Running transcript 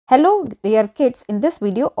Hello dear kids, in this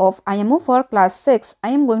video of IMO for class 6, I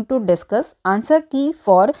am going to discuss answer key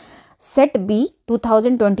for set B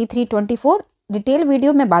 2023-24. Detail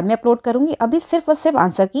video मैं बाद में upload करूंगी, अभी सिर्फ और सिर्फ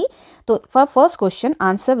आंसर की। तो for first question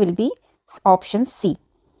answer will be option C.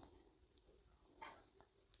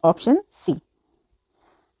 Option C.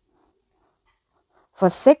 For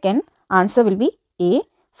second answer will be A.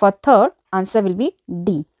 For third answer will be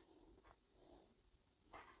D.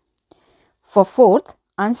 For fourth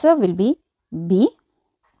answer will be B.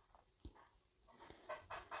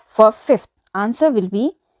 For fifth answer will be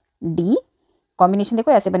D. Combination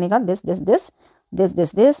देखो ऐसे बनेगा, this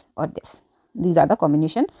और this. These are the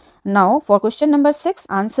combination. Now for question number 6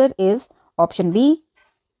 answer is option B.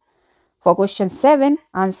 For question 7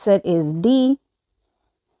 answer is D.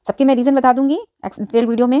 सबके मैं reason बता दूंगी detail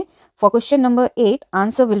video में. For question number 8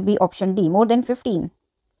 answer will be option D, more than 15.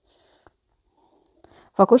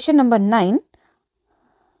 For question number 9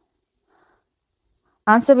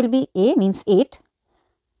 answer will be A, means 8.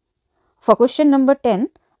 For question number 10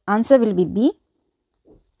 answer will be B.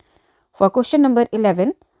 For question number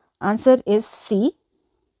 11 answer is C.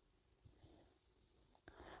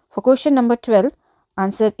 For question number 12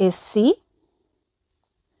 answer is C.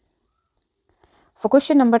 For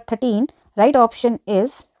question number 13 right option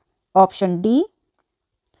is option D.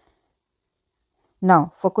 Now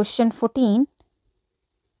for question 14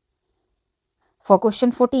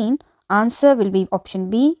 answer will be option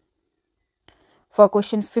B. For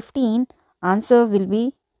question 15 answer will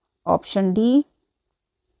be option D.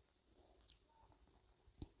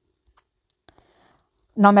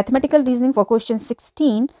 Now mathematical reasoning for question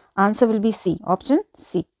 16 answer will be C, option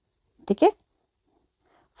C. ठीक है.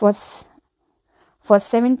 For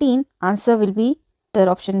 17 answer will be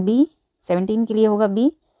option B. 17 के लिए होगा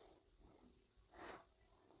B.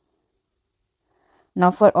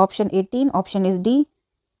 Now for option 18 option is D.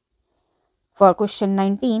 For question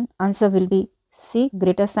 19 answer will be C,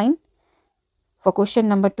 greater sign. For question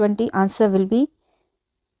number 20 answer will be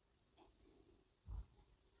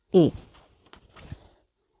A.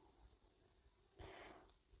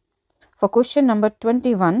 For question number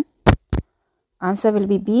 21 answer will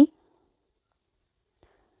be B.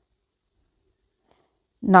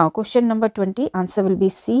 Now question number 20 answer will be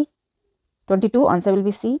C. 22 answer will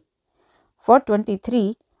be C. For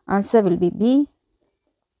 23 answer will be B.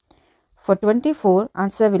 For 24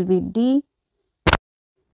 answer will be D.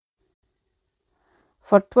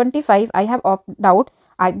 For 25 I have opted out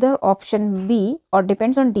either option B or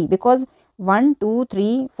depends on D, because 1 2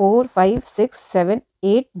 3 4 5 6 7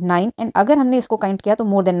 8 9 and अगर हमने इसको count किया तो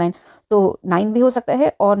more than 9, तो 9 भी हो सकता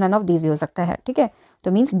है और नन ऑफ दीज भी हो सकता है. ठीक है,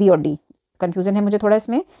 तो मीन्स बी और डी. कंफ्यूजन है मुझे थोड़ा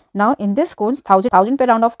इसमें. नाउ इन दिस कोर्स 1000 पे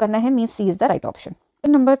राउंड ऑफ करना है, means C is the right option.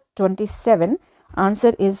 Number 27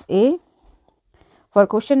 answer is a. For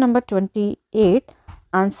question number 28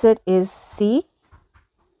 answer is C.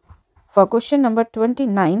 For question number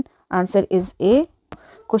 29 answer is A.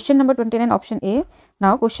 Question number 29 option A.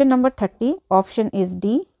 Now question number 30 option is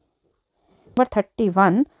D. Number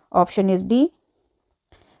 31 option is D.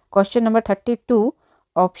 Question number 32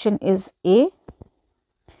 option is A.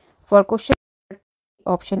 For question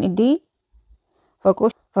option is D.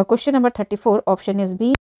 For question number 34 option is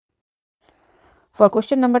B. For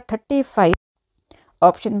question number 35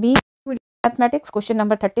 option B. Mathematics. Question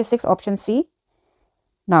number 36 option C.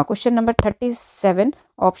 Now question number 37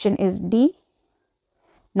 option is D.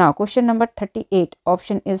 Now question number 38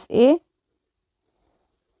 option is A.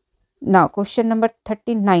 Now question number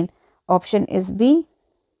 39 option is B.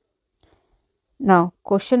 Now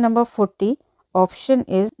question number 40 option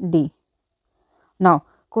is D. Now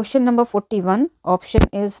question number 41 option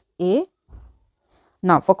is A.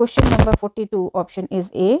 Now for question number 42 option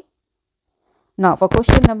is A. Now for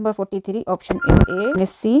question number 43 option is A, is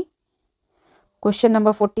C. Question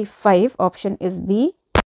number 45 option is B.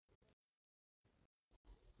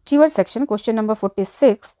 Keyword section question number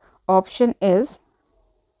 46 option is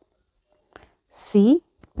C.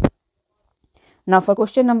 Now for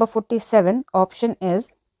question number 47 option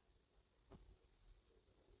is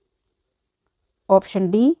option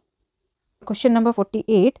D. Question number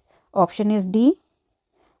 48 option is D.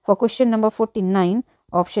 For question number 49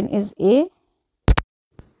 option is A.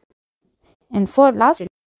 And for last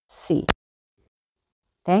C.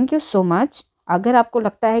 Thank you so much. अगर आपको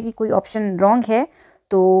लगता है कि कोई option wrong है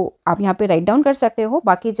तो आप यहाँ पे राइट डाउन कर सकते हो.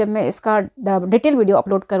 बाकी जब मैं इसका डिटेल वीडियो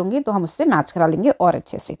अपलोड करूँगी तो हम उससे मैच करा लेंगे और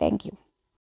अच्छे से. Thank you.